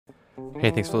Hey,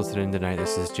 thanks for listening tonight.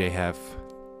 This is JHEF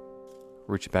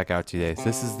reaching back out to you today.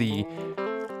 This is the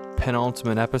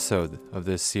penultimate episode of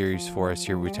this series for us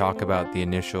here. We talk about the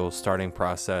initial starting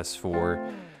process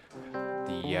for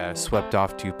the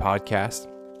SOfT podcast.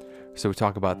 So we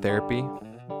talk about therapy.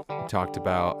 We talked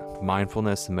about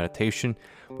mindfulness and meditation.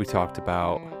 We talked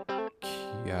about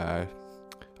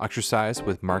exercise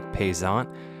with Mark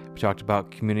Payzant. We talked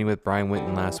about community with Brian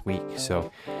Winton last week.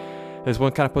 So this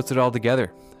one kind of puts it all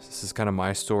together. This is kind of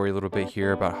my story a little bit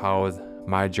here about how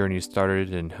my journey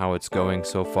started and how it's going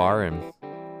so far, and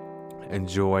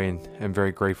enjoy and I'm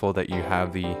very grateful that you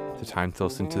have the time to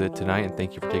listen to it tonight, and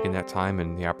thank you for taking that time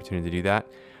and the opportunity to do that.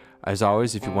 As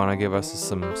always, if you want to give us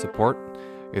some support,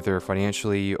 either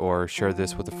financially or share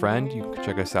this with a friend, you can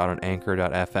check us out on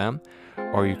anchor.fm,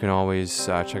 or you can always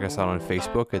check us out on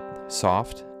Facebook at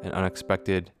SOfT, an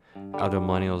unexpected elder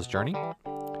millennial's journey.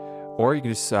 Or you can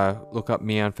just look up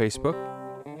me on Facebook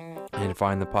and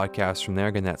find the podcast from there.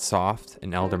 Again, that's SOfT,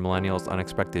 an elder millennial's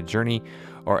unexpected journey,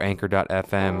 or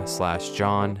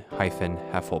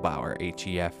anchor.fm/John-Heffelbauer,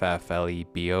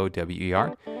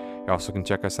 HEFFLEBOWER. You also can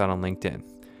check us out on LinkedIn.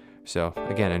 So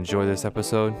again, enjoy this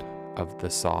episode of the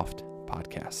SOfT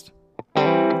podcast.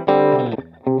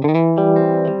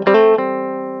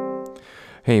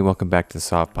 Hey, welcome back to the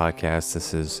SOfT podcast.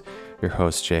 This is your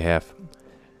host, JHEF.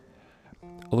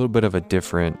 A little bit of a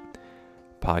different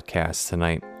podcast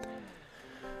tonight.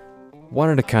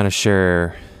 Wanted to kind of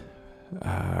share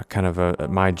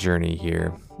my journey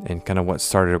here and kind of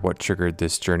what triggered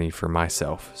this journey for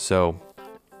myself. So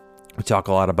we talk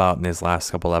a lot about in these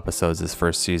last couple episodes, this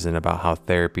first season, about how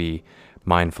therapy,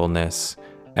 mindfulness,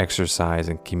 exercise,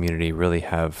 and community really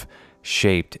have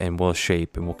shaped and will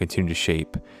continue to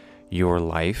shape your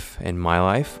life and my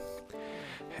life.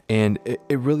 And it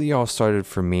really all started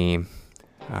for me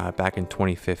back in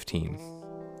 2015.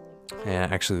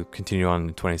 And actually continue on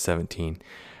in 2017.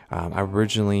 I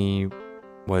originally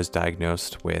was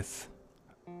diagnosed with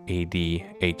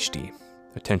ADHD,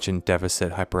 Attention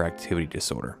Deficit Hyperactivity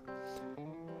Disorder.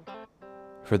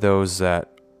 For those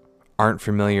that aren't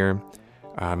familiar,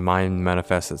 mine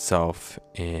manifests itself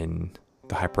in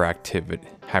the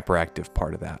hyperactive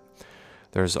part of that.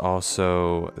 There's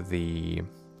also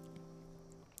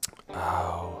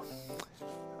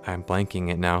I'm blanking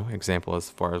it now, example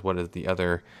as far as what is the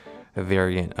other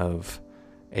variant of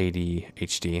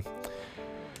ADHD.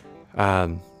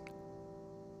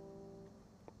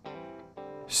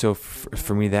 So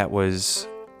for me, that was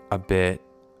a bit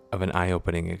of an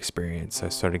eye-opening experience. I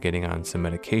started getting on some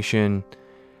medication.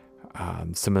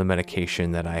 Some of the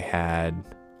medication that I had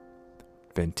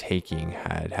been taking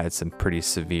had some pretty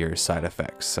severe side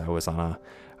effects. I was on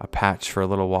a patch for a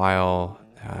little while.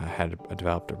 I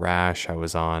developed a rash. I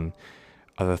was on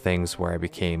other things where I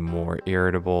became more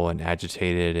irritable and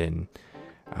agitated, and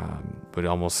would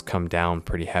almost come down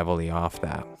pretty heavily off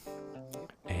that.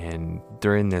 And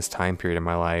during this time period of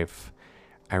my life,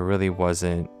 I was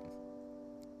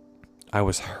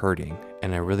hurting,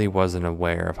 and I really wasn't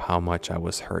aware of how much I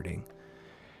was hurting.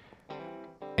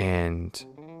 And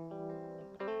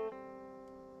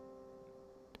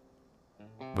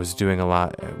was doing a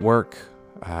lot at work.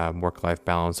 Work-life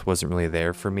balance wasn't really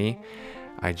there for me.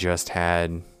 I just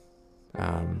had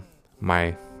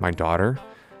my daughter.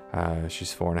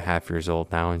 She's 4.5 years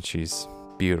old now, and she's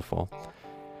beautiful.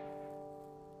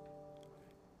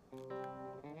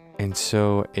 And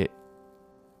so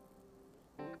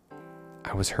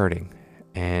I was hurting.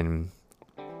 And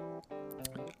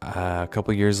a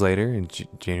couple years later, in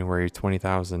January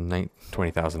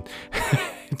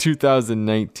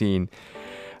 2019,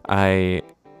 I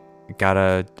got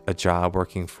a job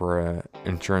working for an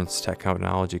insurance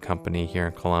technology company here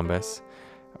in Columbus.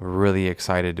 Really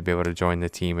excited to be able to join the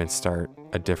team and start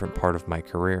a different part of my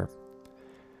career.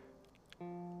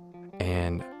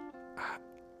 And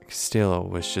still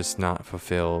was just not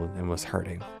fulfilled and was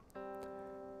hurting.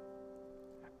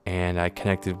 And I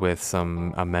connected with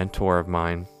a mentor of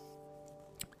mine,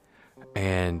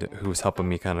 and who was helping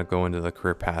me kind of go into the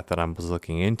career path that I was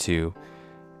looking into,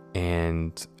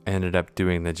 and ended up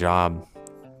doing my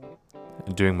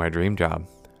dream job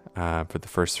for the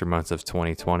first 3 months of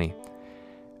 2020.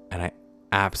 And I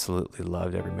absolutely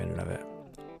loved every minute of it.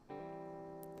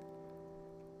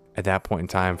 At that point in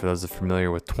time, for those that are familiar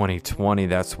with 2020,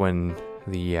 that's when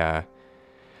the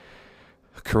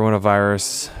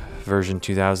coronavirus version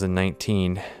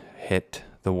 2019 hit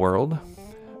the world,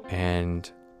 and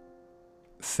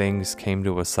things came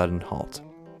to a sudden halt,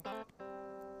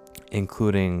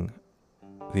 including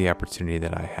the opportunity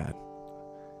that I had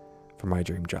for my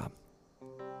dream job.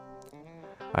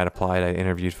 I'd applied, I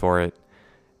interviewed for it,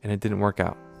 and it didn't work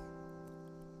out.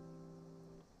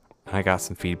 I got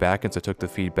some feedback, and so I took the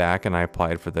feedback and I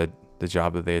applied for the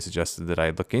job that they suggested that I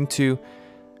look into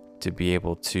to be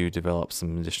able to develop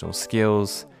some additional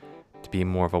skills to be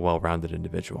more of a well-rounded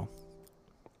individual.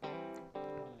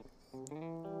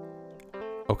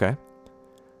 Okay.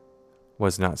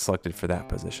 Was not selected for that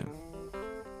position.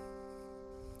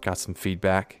 Got some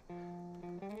feedback.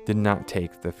 Did not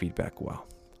take the feedback well.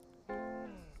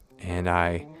 And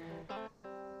I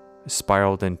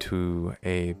spiraled into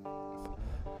a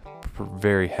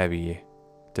very heavy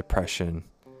depression.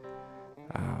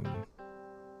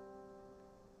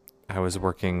 I was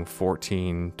working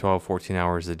 14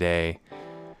 hours a day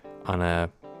on a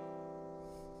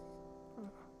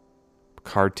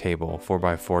card table,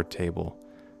 4x4 table,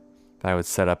 that I would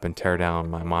set up and tear down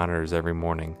my monitors every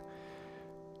morning.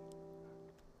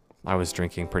 I was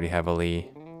drinking pretty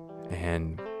heavily,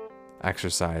 and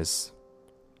exercise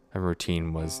and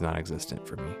routine was non-existent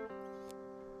for me.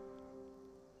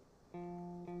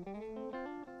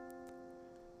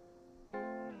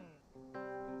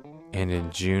 And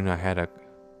in June, I had a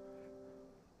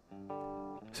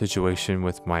situation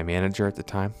with my manager at the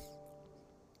time,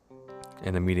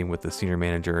 and a meeting with the senior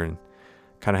manager, and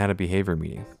kind of had a behavior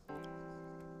meeting.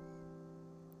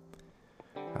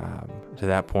 To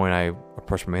that point, I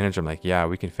approached my manager. I'm like, yeah,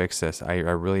 we can fix this. I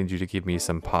really need you to give me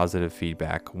some positive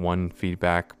feedback. One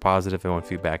feedback positive and one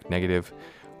feedback negative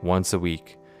once a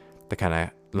week to kind of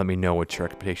let me know what your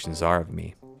expectations are of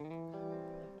me.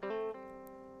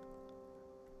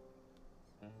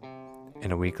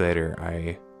 And a week later,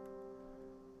 I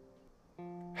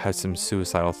had some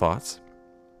suicidal thoughts,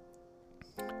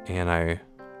 and I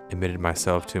admitted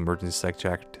myself to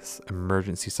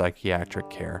emergency psychiatric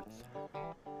care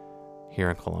here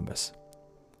in Columbus.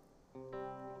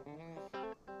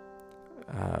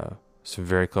 Some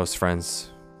very close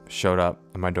friends showed up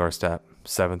at my doorstep,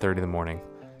 7:30 in the morning.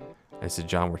 I said,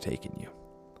 John, we're taking you.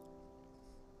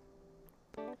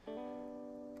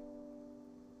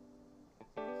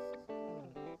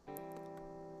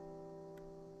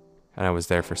 And I was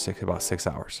there for about 6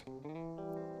 hours.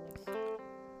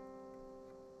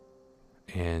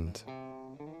 And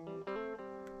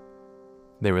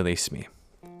they released me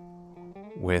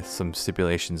with some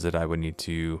stipulations that I would need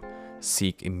to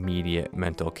seek immediate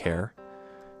mental care,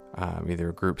 either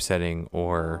a group setting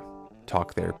or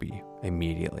talk therapy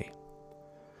immediately.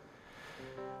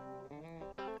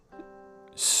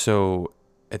 So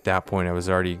at that point, I was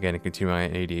already going to continue my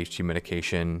ADHD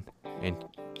medication, and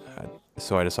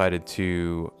so I decided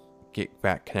to get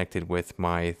back connected with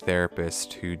my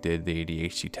therapist who did the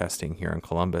ADHD testing here in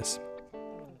Columbus,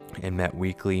 and met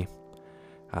weekly.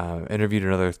 Interviewed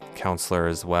another counselor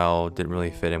as well, didn't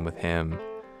really fit in with him,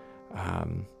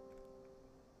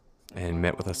 and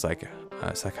met with a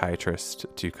psychiatrist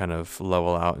to kind of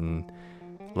level out and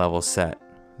level set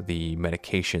the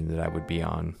medication that I would be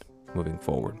on moving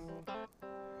forward.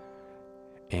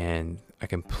 And I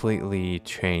completely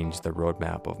changed the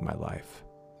roadmap of my life.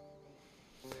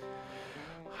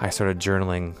 I started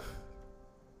journaling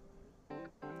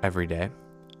every day.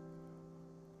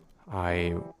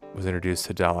 I was introduced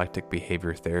to dialectic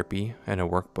behavior therapy and a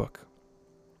workbook.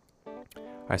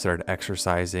 I started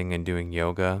exercising and doing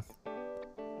yoga.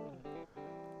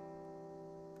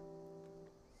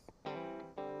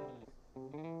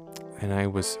 And I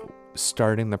was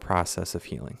starting the process of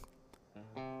healing.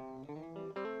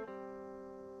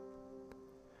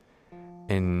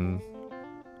 In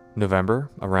November,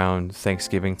 around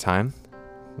Thanksgiving time,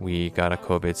 we got a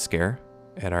COVID scare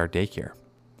at our daycare.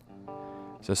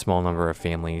 It's a small number of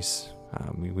families.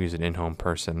 We use an in-home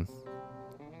person.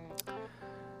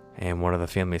 And one of the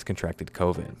families contracted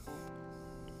COVID.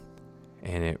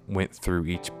 And it went through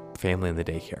each family in the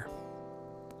daycare.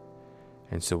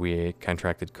 And so we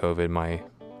contracted COVID, my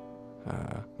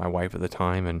wife at the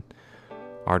time, and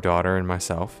our daughter and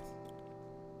myself.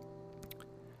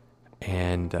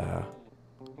 And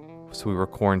so we were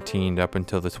quarantined up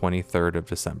until the 22nd of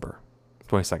December,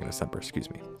 excuse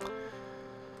me.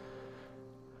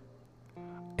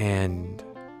 And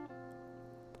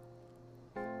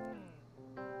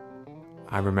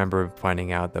I remember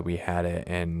finding out that we had it,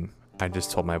 and I just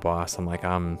told my boss, I'm like,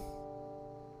 I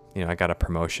got a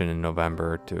promotion in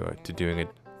November to doing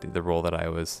the role that I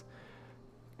was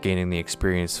gaining the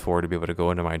experience for to be able to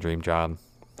go into my dream job.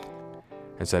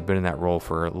 And so I've been in that role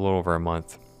for a little over a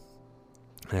month.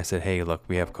 And I said, hey, look,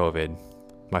 we have COVID.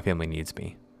 My family needs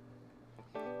me.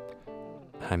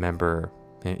 I remember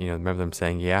them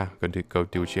saying, yeah, go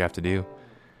do what you have to do.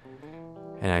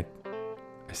 And I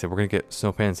said, we're going to get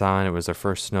snow pants on. It was our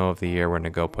first snow of the year. We're going to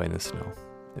go play in the snow.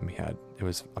 And it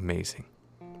was amazing.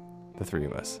 The three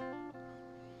of us.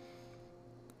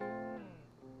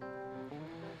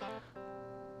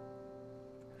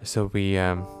 So we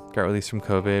got released from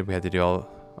COVID. We had to do all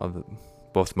of the,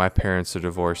 both my parents are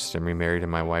divorced and remarried,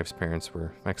 and my wife's parents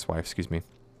were, ex-wife, excuse me.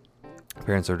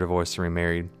 Parents are divorced and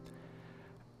remarried.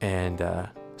 And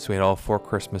so we had all 4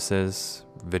 Christmases,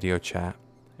 video chat.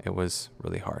 It was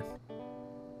really hard.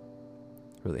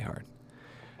 Really hard.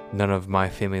 None of my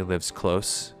family lives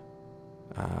close.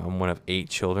 I'm one of 8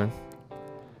 children.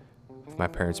 With my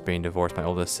parents being divorced, my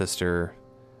oldest stepsister,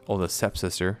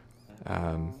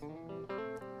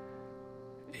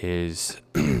 is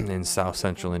in South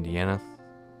Central Indiana.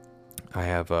 I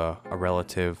have a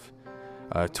relative,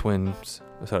 twin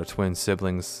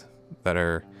siblings that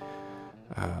are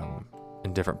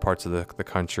in different parts of the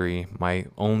country. My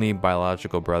only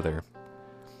biological brother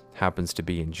happens to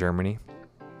be in Germany.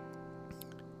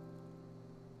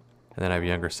 And then I have a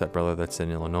younger stepbrother that's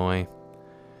in Illinois.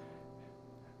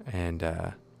 And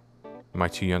my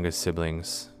 2 youngest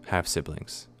siblings,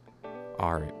 half-siblings,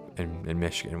 are in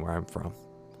Michigan, where I'm from.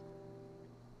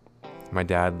 My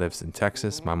dad lives in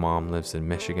Texas. My mom lives in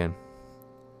Michigan.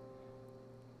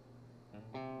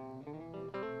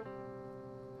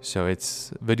 So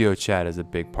video chat is a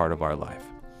big part of our life.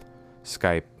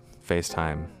 Skype,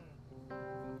 FaceTime,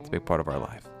 it's a big part of our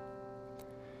life.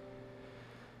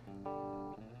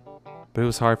 But it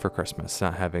was hard for Christmas,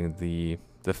 not having the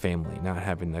family, not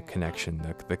having the connection,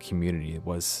 the community. It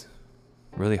was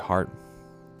really hard.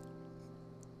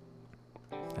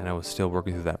 And I was still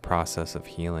working through that process of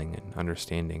healing and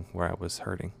understanding where I was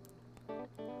hurting.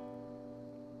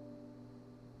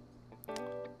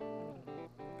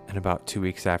 And about 2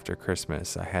 weeks after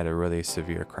Christmas, I had a really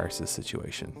severe crisis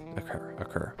situation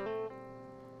occur.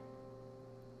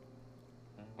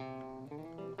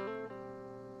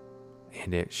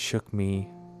 And it shook me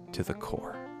to the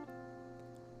core.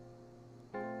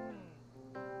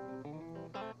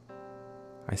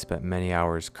 I spent many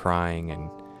hours crying and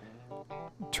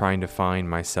trying to find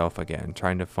myself again,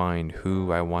 trying to find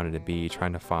who I wanted to be,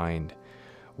 trying to find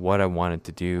what I wanted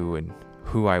to do and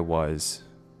who I was.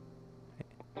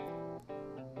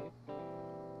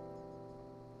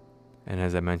 And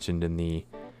as I mentioned in the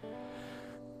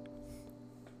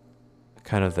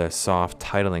kind of the SOfT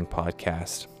titling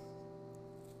podcast,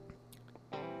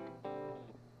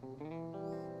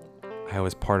 I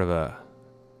was part of a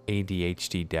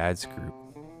ADHD dads group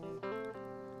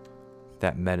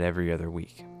that met every other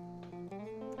week.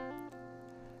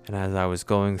 And as I was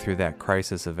going through that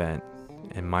crisis event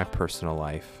in my personal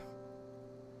life,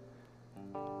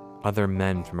 other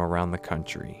men from around the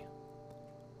country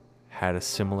had a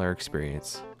similar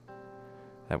experience,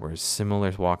 that were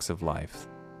similar walks of life,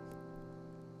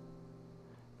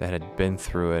 that had been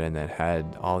through it and that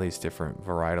had all these different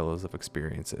varietals of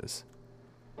experiences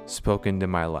spoken to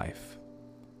my life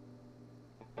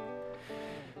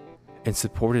and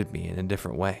supported me in a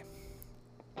different way.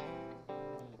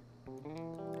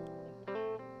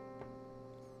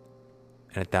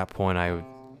 And at that point, I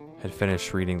had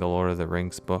finished reading the Lord of the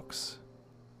Rings books.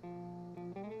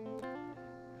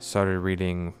 Started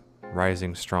reading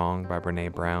Rising Strong by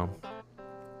Brené Brown.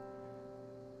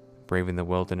 Braving the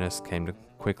Wilderness came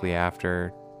quickly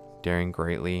after, Daring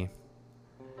Greatly.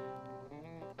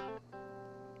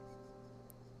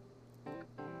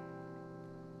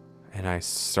 And I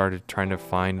started trying to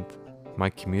find my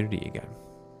community again.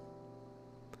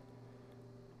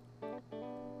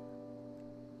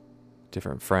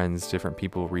 Different friends, different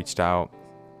people reached out.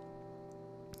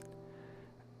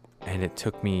 And it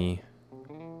took me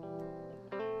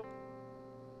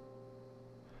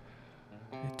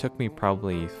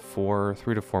probably 3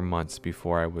 to 4 months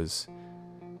before I was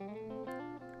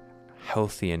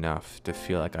healthy enough to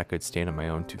feel like I could stand on my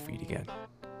own 2 feet again.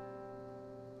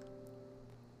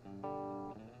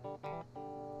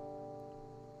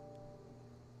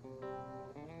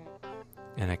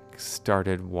 And I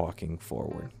started walking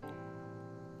forward.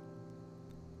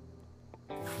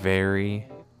 Very,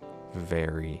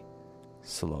 very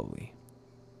slowly.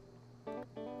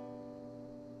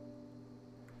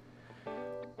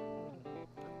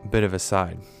 Bit of a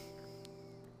side.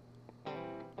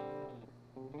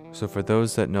 So for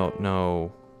those that don't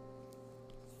know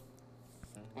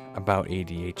about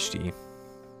ADHD,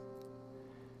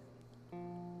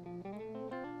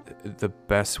 the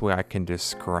best way I can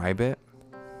describe it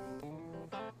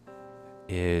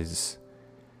is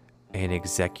an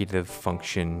executive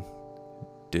function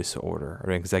disorder,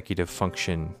 or an executive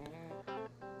function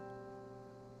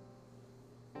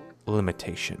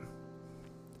limitation.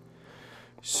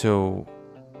 So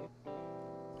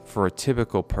for a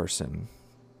typical person,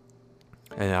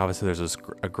 and obviously there's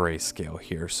a gray scale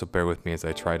here, so bear with me as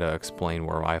I try to explain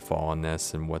where I fall on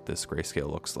this and what this gray scale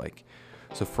looks like.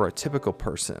 So for a typical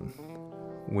person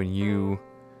when you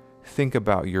think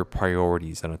about your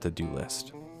priorities on a to-do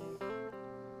list,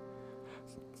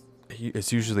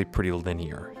 it's usually pretty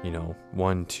linear,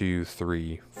 1, 2,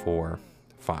 3, 4,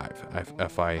 5.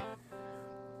 If I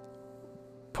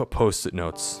put post-it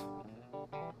notes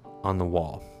on the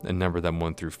wall and number them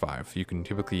 1 through 5, you can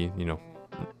typically,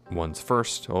 one's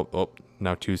first.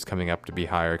 Now 2's coming up to be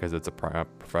higher because it's a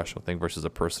professional thing versus a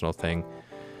personal thing.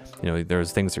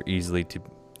 There's things that are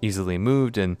easily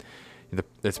moved, and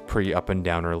it's pretty up and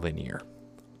down or linear.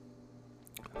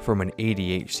 From an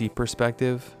ADHD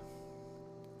perspective,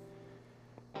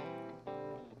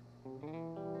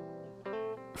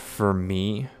 for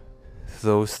me,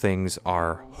 those things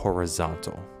are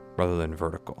horizontal rather than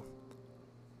vertical.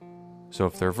 So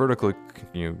if they're vertical,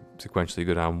 you sequentially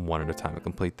go down one at a time and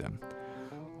complete them.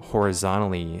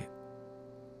 Horizontally,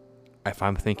 if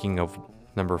I'm thinking of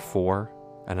number 4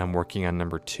 and I'm working on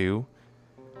number 2,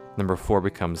 number 4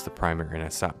 becomes the primary and I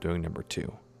stop doing number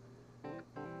 2.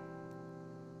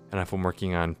 And if I'm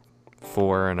working on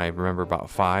 4 and I remember about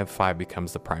 5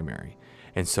 becomes the primary.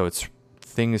 And so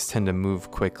things tend to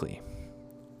move quickly.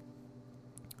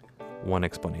 One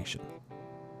explanation.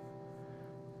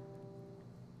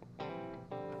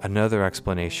 Another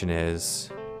explanation is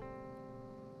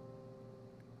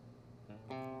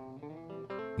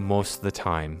most of the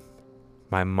time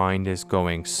my mind is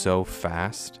going so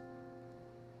fast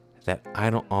that I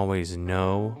don't always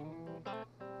know.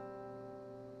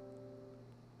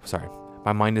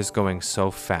 My mind is going so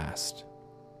fast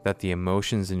that the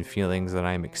emotions and feelings that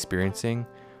I'm experiencing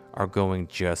are going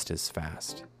just as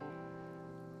fast.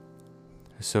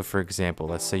 So for example,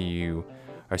 let's say you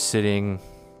are sitting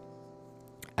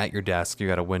at your desk, you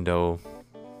got a window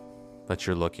that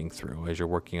you're looking through as you're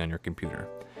working on your computer,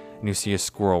 and you see a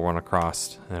squirrel run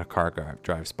across and a car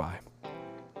drives by.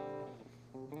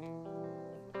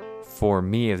 For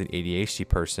me, as an ADHD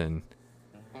person,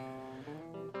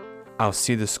 I'll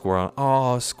see the squirrel,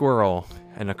 oh, squirrel,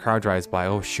 and a car drives by,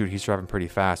 oh shoot, he's driving pretty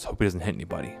fast, hope he doesn't hit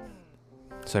anybody.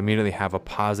 So I immediately have a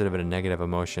positive and a negative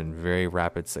emotion, very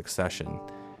rapid succession.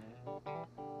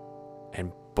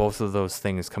 And both of those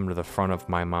things come to the front of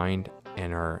my mind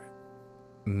and are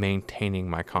maintaining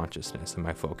my consciousness and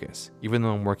my focus. Even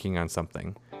though I'm working on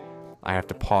something, I have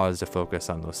to pause to focus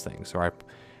on those things, or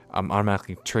I'm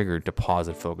automatically triggered to pause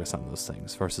and focus on those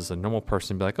things, versus a normal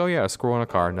person be like, oh yeah, a squirrel in a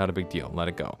car, not a big deal, let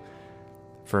it go.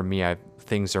 For me,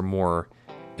 things are more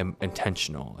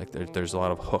intentional. Like there's a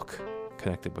lot of hook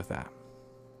connected with that.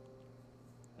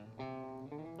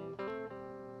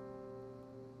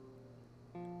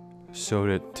 So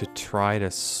to try to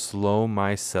slow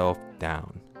myself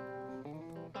down,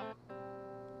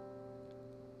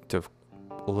 to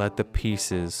let the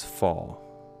pieces fall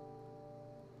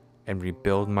and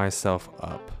rebuild myself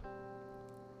up,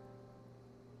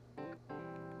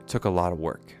 it took a lot of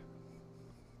work.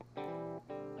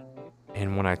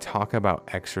 And when I talk about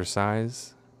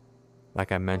exercise,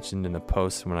 like I mentioned in the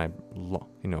post when I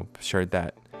shared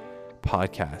that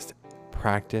podcast,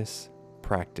 practice.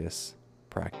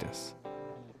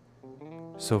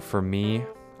 So for me,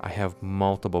 I have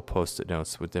multiple post-it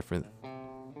notes with different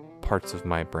parts of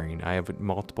my brain. I have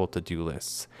multiple to-do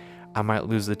lists. I might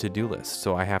lose the to-do list,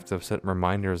 so I have to set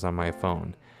reminders on my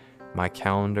phone. My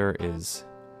calendar is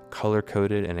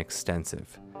color-coded and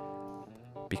extensive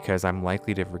because I'm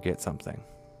likely to forget something.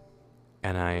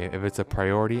 And if it's a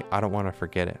priority, I don't want to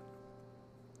forget it.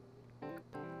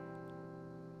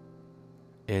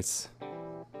 It's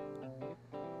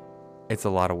a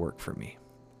lot of work for me.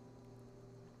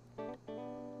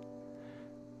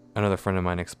 Another friend of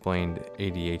mine explained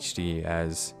ADHD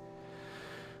as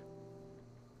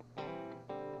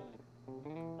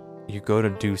you go to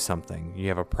do something, you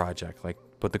have a project, like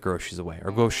put the groceries away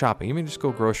or go shopping, even just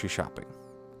go grocery shopping.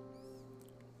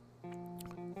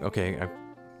 Okay, I'm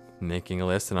making a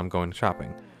list and I'm going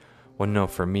shopping. Well, no,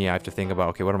 for me, I have to think about,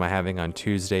 okay, what am I having on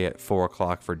Tuesday at 4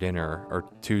 o'clock for dinner or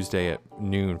Tuesday at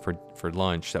noon for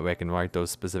lunch? That way I can write those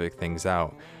specific things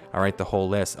out. I write the whole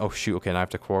list. Oh, shoot, okay, and I have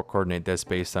to coordinate this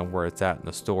based on where it's at in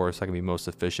the store so I can be most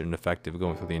efficient and effective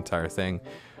going through the entire thing.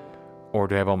 Or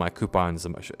do I have all my coupons?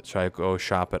 Should I go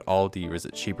shop at Aldi, or is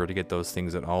it cheaper to get those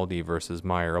things at Aldi versus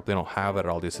Meijer? Oh, they don't have it at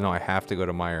Aldi, so no, I have to go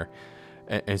to Meijer.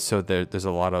 And so there's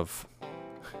a lot of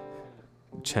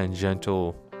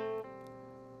tangential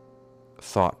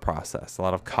thought process, a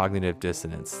lot of cognitive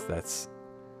dissonance. That's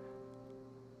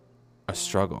a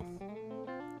struggle.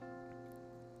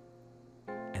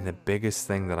 And the biggest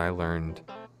thing that I learned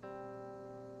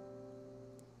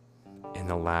in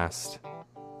the last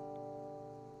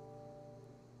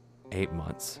 8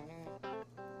 months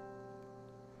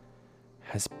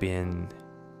has been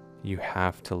you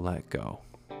have to let go.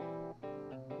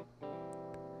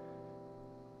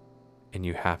 And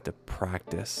you have to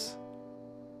practice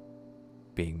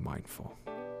being mindful.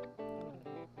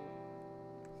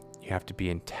 You have to be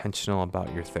intentional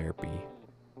about your therapy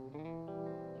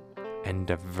and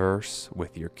diverse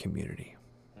with your community.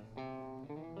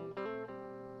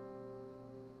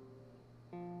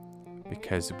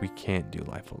 Because we can't do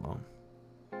life alone.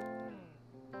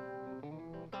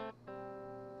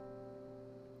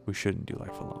 We shouldn't do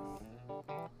life alone.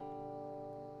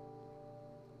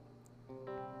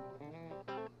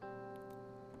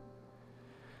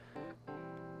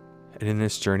 And in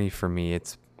this journey for me,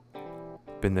 it's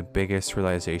been the biggest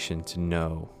realization to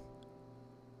know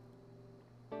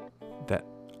that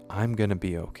I'm going to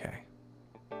be okay.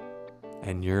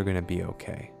 And you're going to be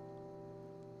okay.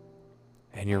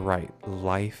 And you're right,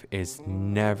 life is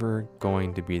never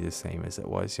going to be the same as it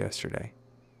was yesterday.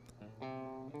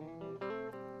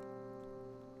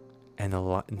 And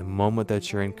the moment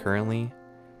that you're in currently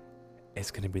is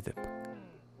going to be the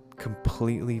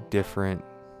completely different,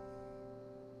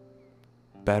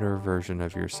 better version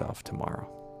of yourself tomorrow.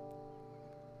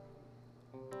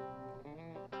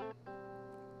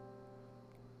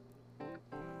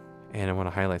 And I want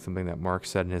to highlight something that Mark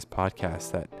said in his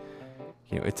podcast, that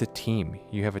it's a team.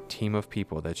 You have a team of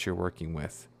people that you're working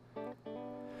with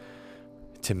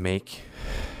to make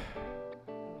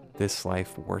this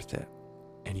life worth it.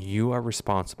 And you are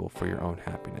responsible for your own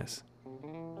happiness.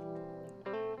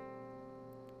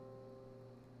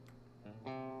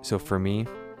 So for me,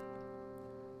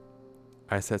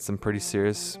 I set some pretty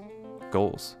serious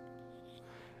goals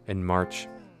in March,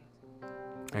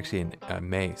 actually in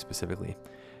May specifically.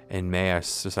 In May, I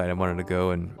decided I wanted to go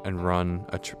and run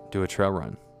do a trail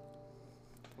run.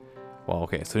 Well,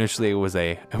 okay, so initially it was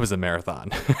a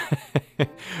marathon.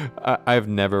 I've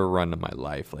never run in my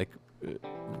life, like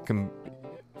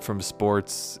from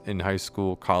sports in high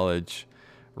school, college.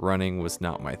 Running was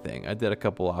not my thing. I did a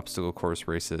couple obstacle course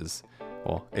races.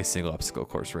 Well, a single obstacle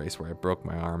course race where I broke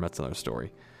my arm. That's another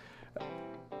story.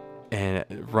 And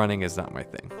running is not my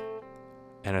thing.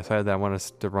 And I decided that I wanted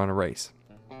to run a race.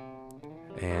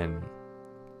 And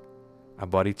a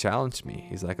buddy challenged me.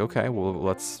 He's like, okay,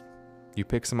 well, you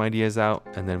pick some ideas out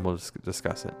and then we'll just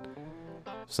discuss it.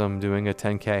 So I'm doing a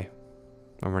 10K.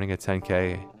 I'm running a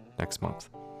 10K next month.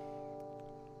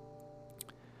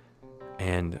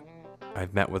 And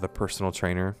I've met with a personal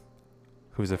trainer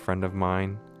who's a friend of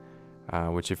mine,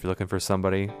 which if you're looking for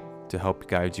somebody to help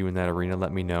guide you in that arena,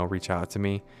 let me know. Reach out to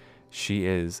me. She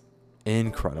is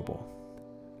incredible.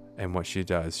 And what she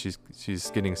does,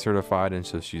 she's getting certified, and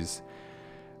so she's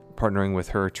partnering with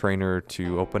her trainer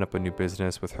to open up a new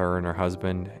business with her and her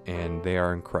husband, and they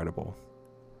are incredible.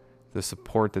 The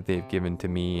support that they've given to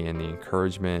me and the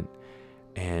encouragement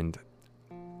and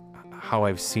how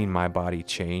I've seen my body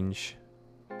change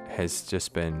has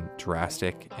just been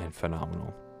drastic and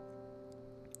phenomenal.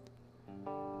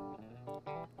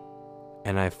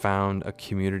 And I found a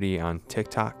community on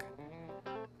TikTok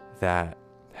that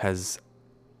has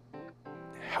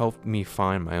helped me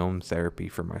find my own therapy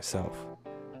for myself.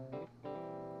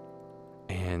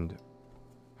 And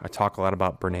I talk a lot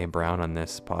about Brene Brown on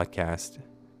this podcast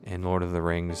and Lord of the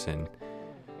Rings and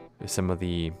some of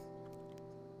the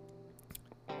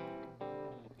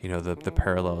the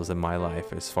parallels in my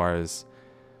life as far as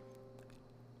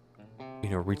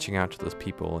reaching out to those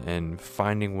people and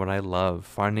finding what I love,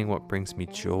 finding what brings me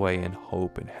joy and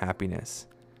hope and happiness,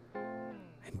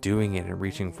 and doing it and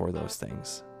reaching for those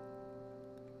things.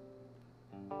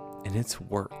 And it's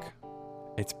work.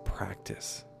 It's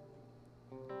practice.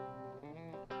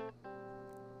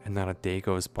 And not a day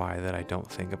goes by that I don't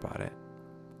think about it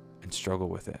and struggle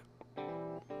with it.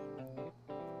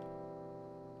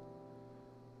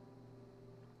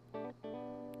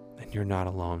 And you're not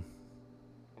alone.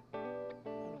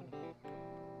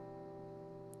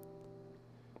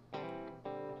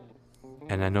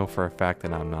 And I know for a fact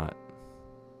that I'm not.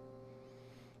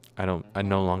 I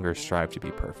no longer strive to be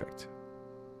perfect.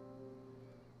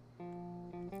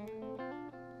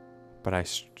 But I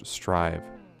strive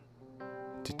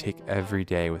to take every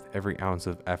day with every ounce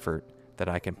of effort that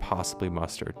I can possibly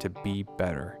muster to be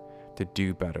better, to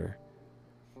do better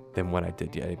than what I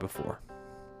did the day before.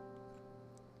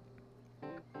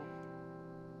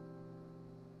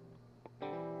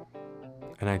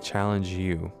 And I challenge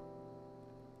you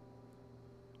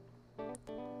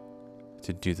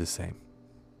to do the same.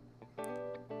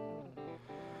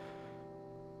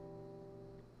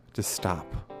 To stop.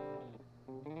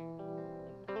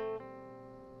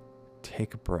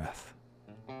 Take a breath.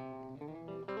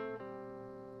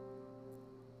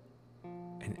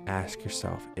 And ask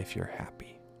yourself if you're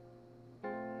happy.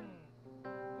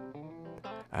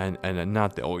 and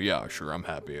not the, oh yeah, sure, I'm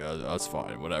happy, that's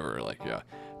fine, whatever, like, yeah.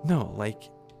 No, like,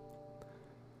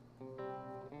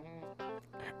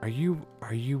 are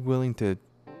you willing to,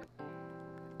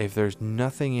 if there's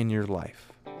nothing in your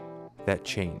life that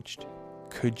changed,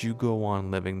 could you go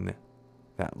on living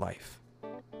that life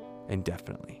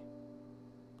indefinitely?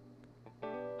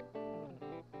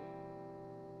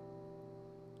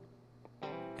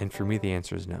 And for me, the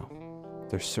answer is no.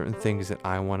 There's certain things that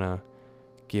I want to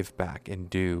give back and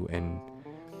do, and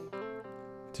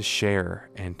to share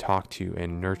and talk to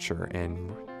and nurture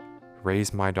and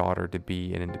raise my daughter to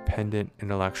be an independent,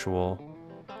 intellectual,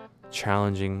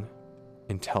 challenging,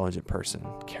 intelligent person,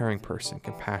 caring person,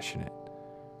 compassionate,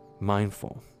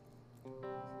 mindful.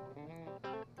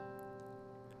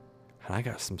 And I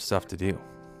got some stuff to do.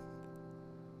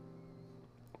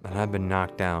 And I've been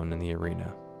knocked down in the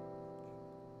arena.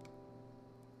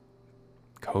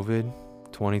 COVID,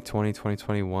 2020,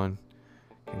 2021,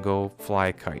 can go fly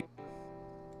a kite.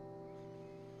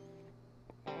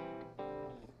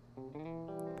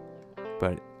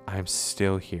 But I'm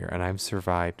still here, and I've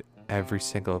survived every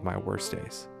single of my worst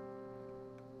days.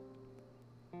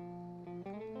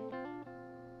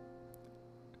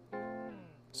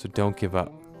 So don't give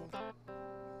up.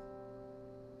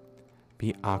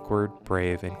 Be awkward,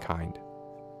 brave, and kind.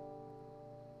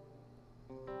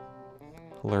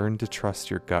 Learn to trust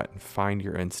your gut and find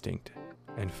your instinct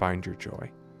and find your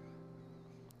joy.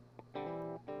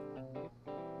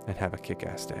 And have a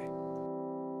kick-ass day.